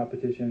truck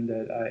competition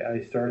that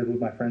I started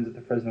with my friends at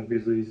the Fresno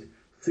Grizzlies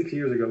 6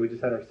 years ago. We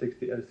just had our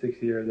sixth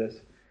year of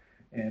this,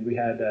 and we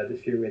had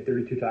this year we had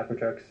 32 taco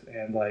trucks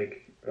and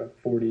like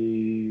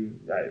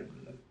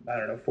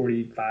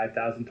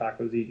 45,000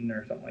 tacos eaten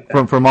or something like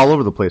that. From all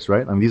over the place,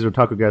 right? I mean, these are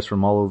taco guys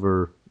from all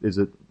over. Is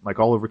it like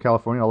all over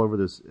California, all over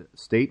this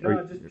state?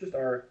 No, just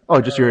our. Oh,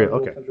 just your area.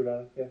 Okay. Central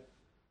Valley. Yeah.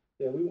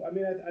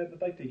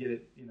 I'd like to get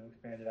it,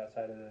 expanded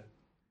outside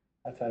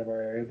of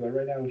our area, but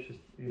right now it's just,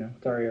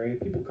 it's our area.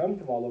 People come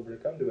from all over to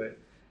come to it,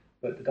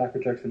 but the taco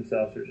trucks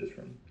themselves are just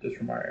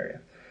from our area.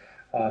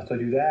 So I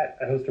do that.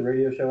 I host a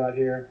radio show out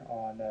here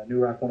on New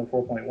Rock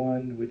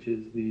 104.1, which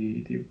is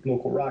the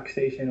local rock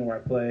station where I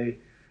play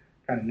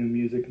kind of new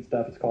music and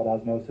stuff. It's called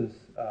Osmosis.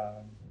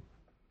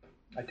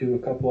 I do a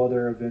couple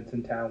other events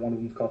in town. One of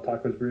them is called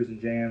Tacos, Brews, and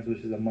Jams, which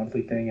is a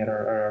monthly thing at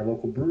our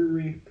local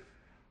brewery.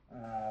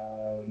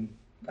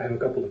 I have a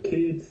couple of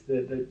kids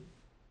that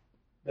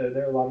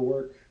they're a lot of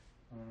work.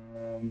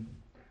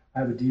 I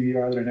have a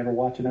DVR that I never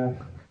watch enough.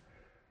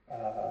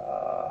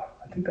 I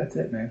think that's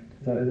it, man.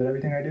 Is that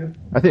everything I do?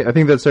 I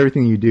think that's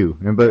everything you do.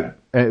 But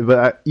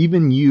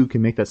even you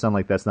can make that sound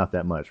like that's not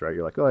that much, right?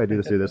 You're like, oh, I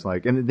do this,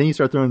 like, and then you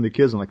start throwing the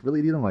kids. I'm like,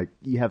 really, dude? I'm like,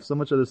 you have so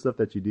much other stuff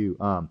that you do.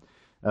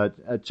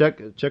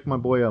 Check my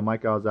boy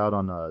Mike Oz out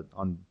on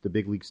the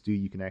Big League Stew.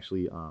 You can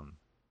actually,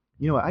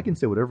 I can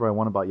say whatever I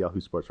want about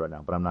Yahoo Sports right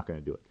now, but I'm not going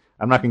to do it.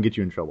 I'm not going to get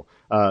you in in trouble.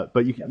 But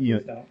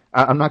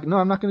I'm not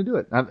going to do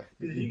it. Because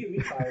if you get me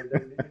fired,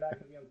 then you're not going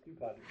to be on the Stew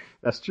Podcast.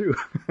 That's true.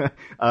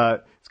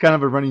 It's kind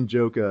of a running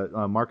joke.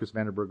 Marcus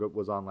Vanderberg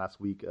was on last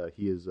week.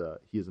 He is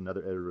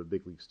another editor of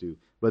Big League Stew.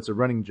 But it's a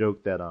running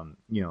joke that I'm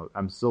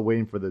still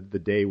waiting for the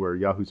day where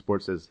Yahoo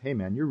Sports says, "Hey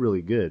man, you're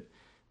really good.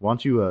 Why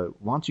don't you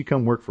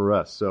come work for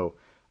us?" So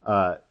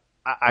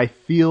I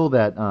feel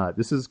that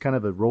this is kind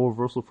of a role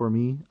reversal for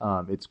me.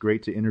 It's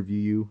great to interview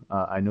you.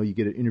 I know you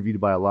get interviewed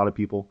by a lot of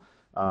people.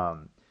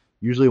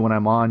 Usually when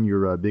I'm on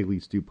your Big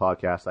League Stew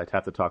podcast, I'd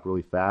have to talk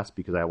really fast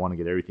because I want to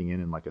get everything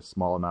in like a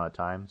small amount of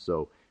time.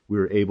 So we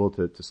were able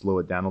to slow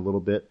it down a little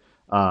bit.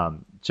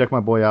 Check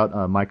my boy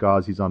out, Mike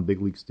Oz. He's on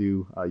Big League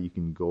Stew. You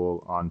can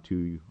go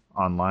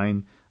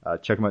online.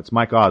 Check him out. It's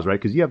Mike Oz,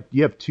 right? Because you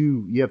have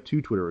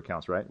two Twitter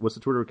accounts, right? What's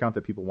the Twitter account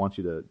that people want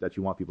you to go to? I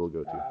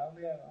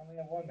only have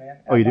one, man.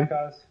 Oh, you do? Mike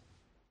Oz.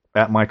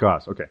 At Mike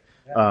Oz, okay.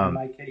 Yeah,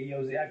 Mike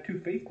KEOZ. I have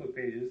two Facebook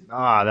pages.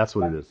 That's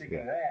what it is. Speaking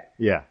of that,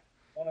 yeah.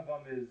 One of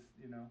them is,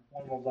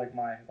 one of them's like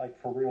my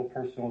for real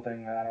personal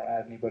thing that I don't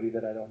add anybody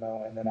that I don't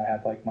know, and then I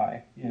have like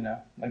my,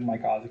 like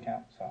Mike Oz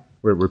account. So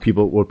where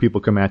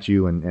people come at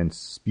you and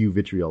spew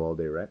vitriol all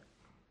day, right?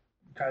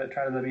 Try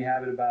to let me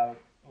have it about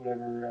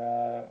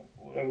whatever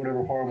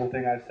horrible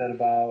thing I've said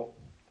about,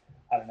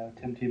 I don't know,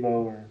 Tim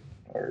Tebow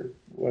or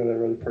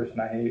whatever other person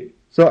I hate.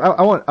 So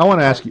I want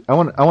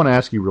to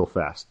ask you real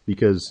fast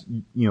because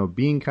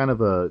being kind of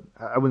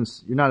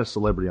you're not a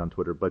celebrity on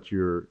Twitter, but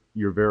you're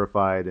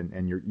verified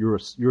and you're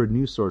a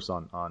news source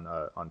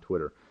on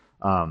Twitter.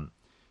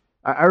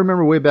 I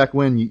remember way back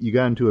when you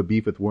got into a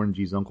beef with Warren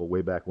G's uncle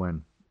way back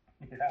when,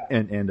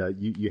 and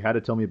you had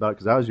to tell me about it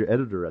because I was your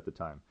editor at the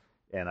time,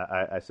 and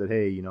I said,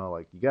 hey,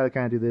 like you got to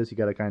kind of do this, you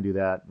got to kind of do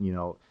that,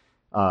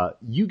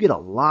 you get a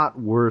lot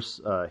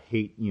worse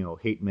hate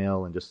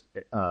mail and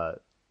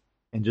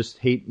just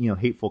hate,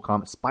 hateful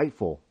comments,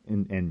 spiteful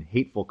and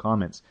hateful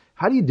comments.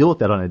 How do you deal with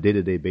that on a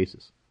day-to-day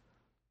basis?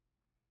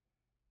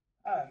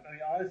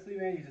 Honestly,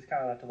 man, you just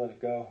kind of have to let it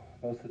go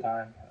most of the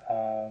time.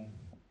 I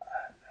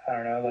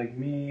don't know, like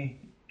me,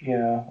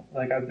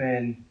 like I've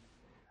been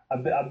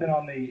on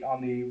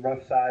the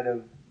rough side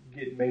of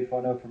getting made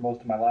fun of for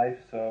most of my life.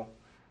 So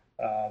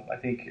I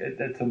think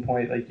at some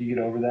point, like you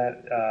get over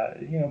that.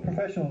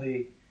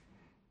 Professionally,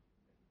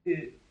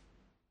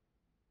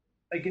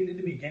 like in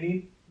the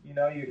beginning.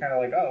 You're kind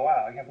of like, oh,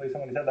 wow, I can't believe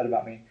someone said that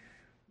about me.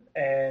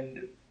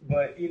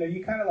 But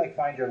you kind of like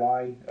find your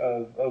line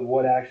of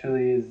what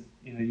actually is,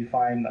 you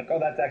find like, oh,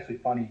 that's actually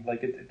funny.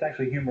 Like it's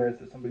actually humorous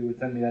that somebody would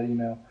send me that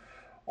email.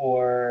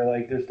 Or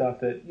like there's stuff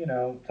that,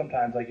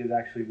 sometimes like is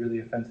actually really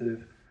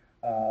offensive.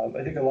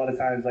 I think a lot of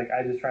times like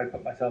I just try to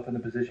put myself in the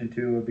position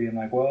too of being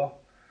like,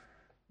 well,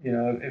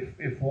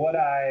 if what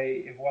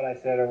I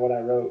said or what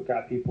I wrote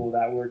got people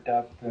that worked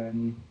up,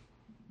 then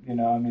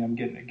I'm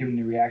giving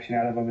the reaction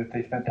out of them if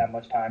they spent that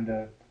much time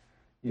to,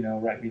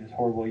 write me this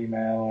horrible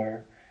email.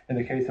 Or in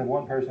the case of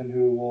one person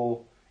who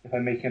will, if I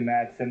make him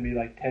mad, send me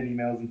like 10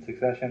 emails in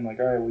succession, like,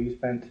 all right, well, you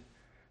spent,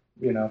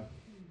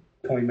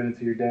 20 minutes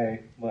of your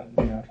day,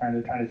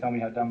 trying to tell me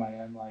how dumb I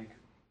am. Like,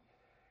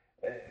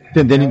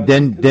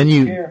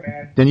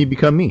 then you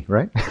become me,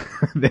 right?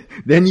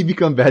 Then you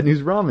become Bad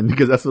News Ramen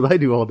because that's what I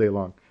do all day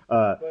long.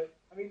 But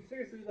I mean,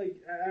 seriously, like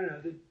I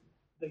don't know,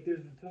 like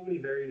there's so many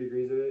varying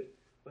degrees of it.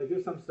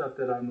 there's some stuff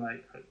that I'm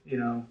like,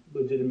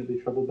 legitimately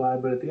troubled by,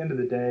 but at the end of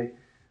the day,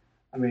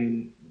 I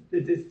mean,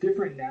 it's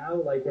different now.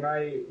 Like when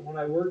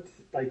I worked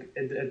like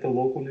at the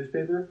local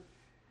newspaper,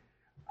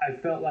 I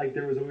felt like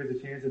there was always a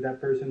chance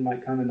that person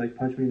might come and like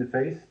punch me in the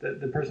face.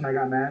 The person I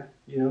got mad,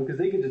 because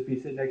they could just be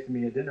sitting next to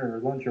me at dinner or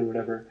lunch or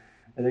whatever,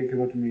 and they could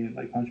go up to me and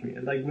like punch me.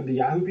 And like with the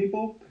Yahoo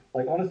people,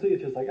 like honestly,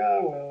 it's just like,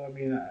 oh well, I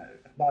mean,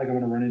 it's not like I'm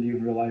gonna run into you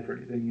in real life or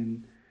anything.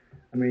 And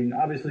I mean,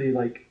 obviously,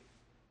 like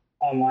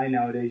online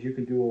nowadays, you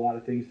can do a lot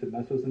of things to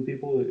mess with some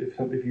people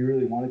if you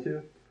really wanted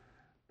to.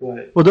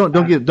 But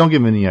don't give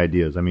them any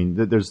ideas. I mean,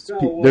 there's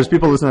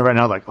people listening right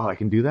now like, oh, I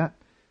can do that.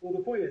 Well, the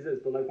point is this,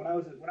 but like when I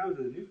was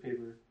at the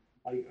newspaper,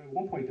 like at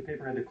one point the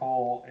paper had to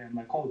call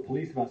the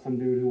police about some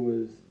dude who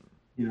was,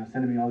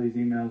 sending me all these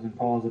emails and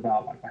calls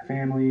about like my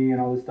family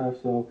and all this stuff.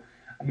 So,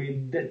 I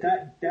mean,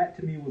 that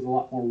to me was a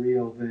lot more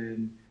real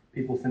than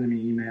people sending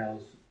me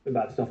emails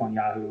about stuff on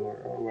Yahoo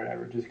or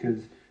whatever. Just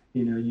because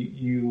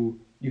you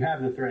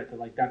have the threat that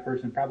like that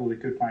person probably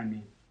could find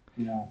me,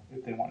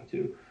 if they wanted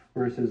to,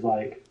 versus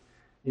like.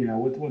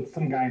 With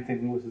some guy in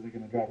St. Louis isn't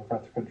going to drive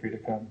across the country to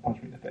come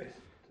punch me in the face.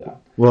 So.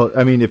 Well,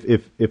 I mean,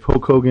 if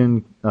Hulk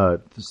Hogan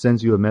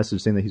sends you a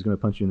message saying that he's going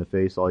to punch you in the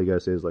face, all you got to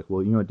say is like,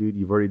 well, you know what, dude,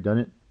 you've already done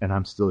it, and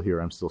I'm still here.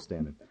 I'm still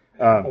standing.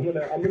 I'm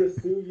gonna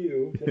sue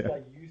you just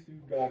like you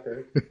sued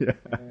Gawker. Yeah.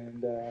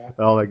 And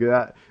like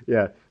that.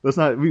 Yeah. Let's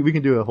not. We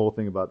can do a whole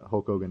thing about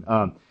Hulk Hogan.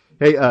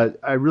 Hey,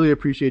 I really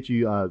appreciate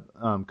you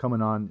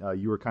coming on.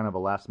 You were kind of a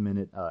last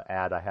minute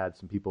ad. I had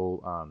some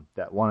people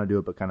that want to do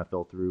it but kind of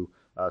fell through.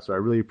 So I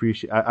really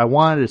appreciate. I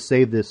wanted to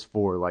save this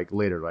for like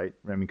later, right?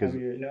 I mean, because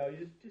you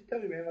just tell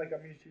me, man. Like,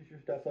 I mean, your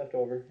stuff's left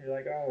over. You're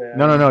like, oh yeah.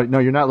 No.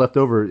 You're not left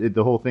over.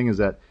 The whole thing is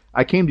that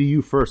I came to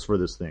you first for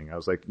this thing. I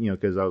was like,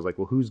 because I was like,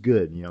 well, who's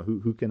good?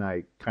 Who can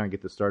I kind of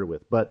get this started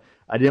with? But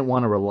I didn't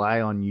want to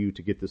rely on you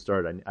to get this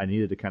started. I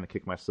needed to kind of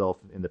kick myself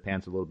in the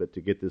pants a little bit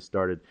to get this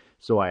started.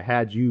 So I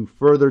had you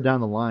further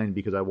down the line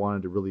because I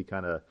wanted to really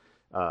kind of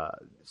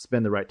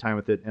spend the right time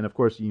with it. And of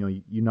course,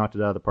 you knocked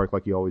it out of the park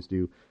like you always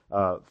do.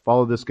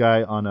 Follow this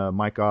guy on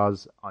Mike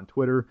Oz on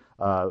Twitter.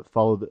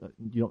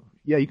 You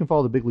can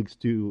follow the Big League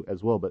Stew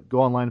as well, but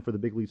go online for the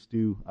Big League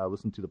Stew.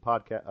 Listen to the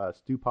podcast,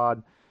 Stew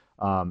Pod,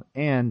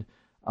 and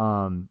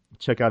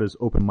check out his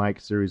open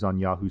mic series on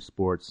Yahoo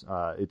Sports.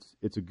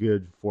 It's a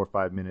good 4 or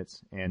 5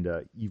 minutes, and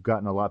you've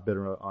gotten a lot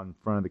better on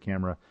front of the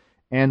camera.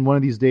 And one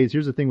of these days,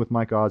 here's the thing with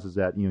Mike Oz is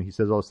that, he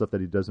says all the stuff that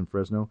he does in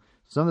Fresno.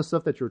 Some of the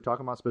stuff that you were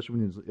talking about, especially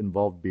when it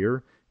involved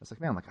beer, it's like,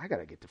 man, I got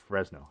to get to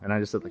Fresno. And I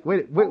just said, like,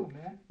 wait.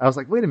 I was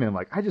like, wait a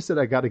minute. I just said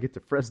I got to get to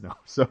Fresno.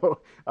 So,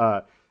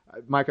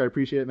 Mike, I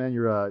appreciate it, man.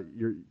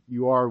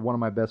 You are one of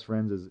my best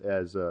friends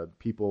as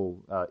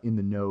people in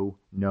the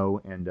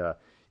know. And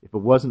if it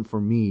wasn't for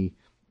me,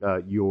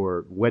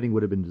 your wedding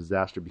would have been a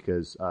disaster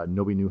because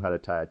nobody knew how to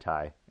tie a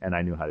tie, and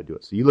I knew how to do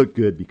it. So you look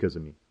good because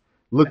of me.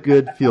 Look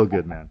good, feel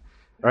good, man.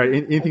 All right,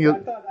 anything else?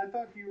 I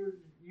thought you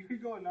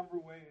could go a number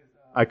of ways.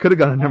 I could have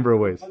gone a number of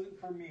ways. If it wasn't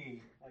for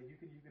me, like you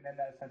can end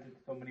that sentence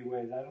so many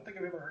ways. I don't think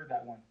I've ever heard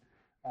that one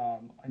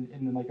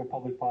in like a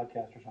public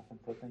podcast or something.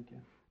 So thank you.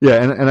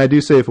 Yeah, and I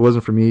do say if it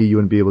wasn't for me, you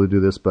wouldn't be able to do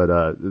this. But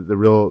the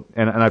real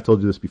and I've told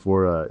you this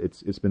before.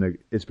 It's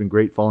been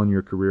great following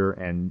your career,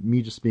 and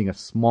me just being a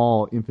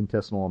small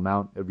infinitesimal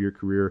amount of your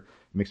career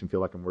makes me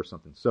feel like I'm worth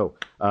something. So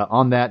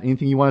on that,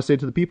 anything you want to say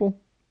to the people?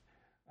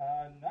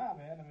 Nah,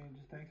 man. I mean,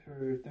 just thanks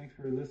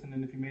for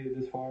listening. If you made it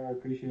this far, I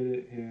appreciate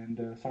it.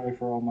 And sorry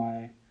for all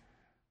my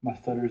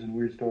stutters and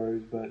weird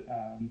stories, but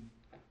I'm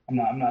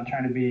not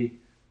trying to be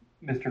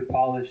Mr.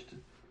 Polished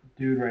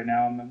dude right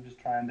now. I'm just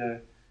trying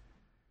to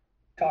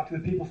talk to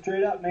the people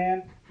straight up,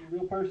 man. Be a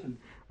real person.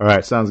 All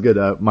right, sounds good.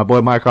 My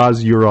boy Mike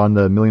Oz, you're on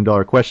the $1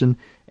 Million Question,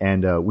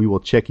 and we will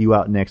check you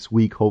out next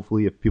week.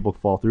 Hopefully, if people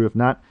fall through. If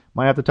not,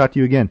 might have to talk to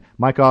you again.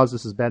 Mike Oz,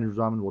 this is Bad News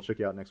Ramen. We'll check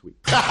you out next week.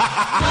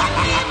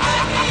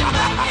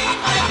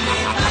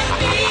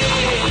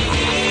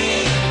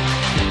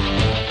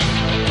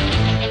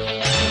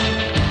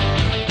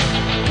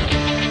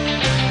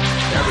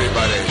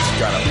 Everybody's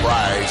got a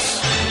price.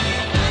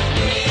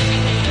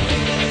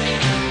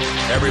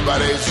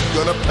 Everybody's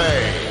gonna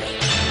pay.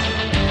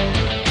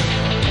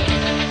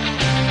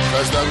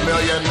 'Cause the $1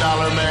 Million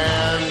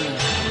Man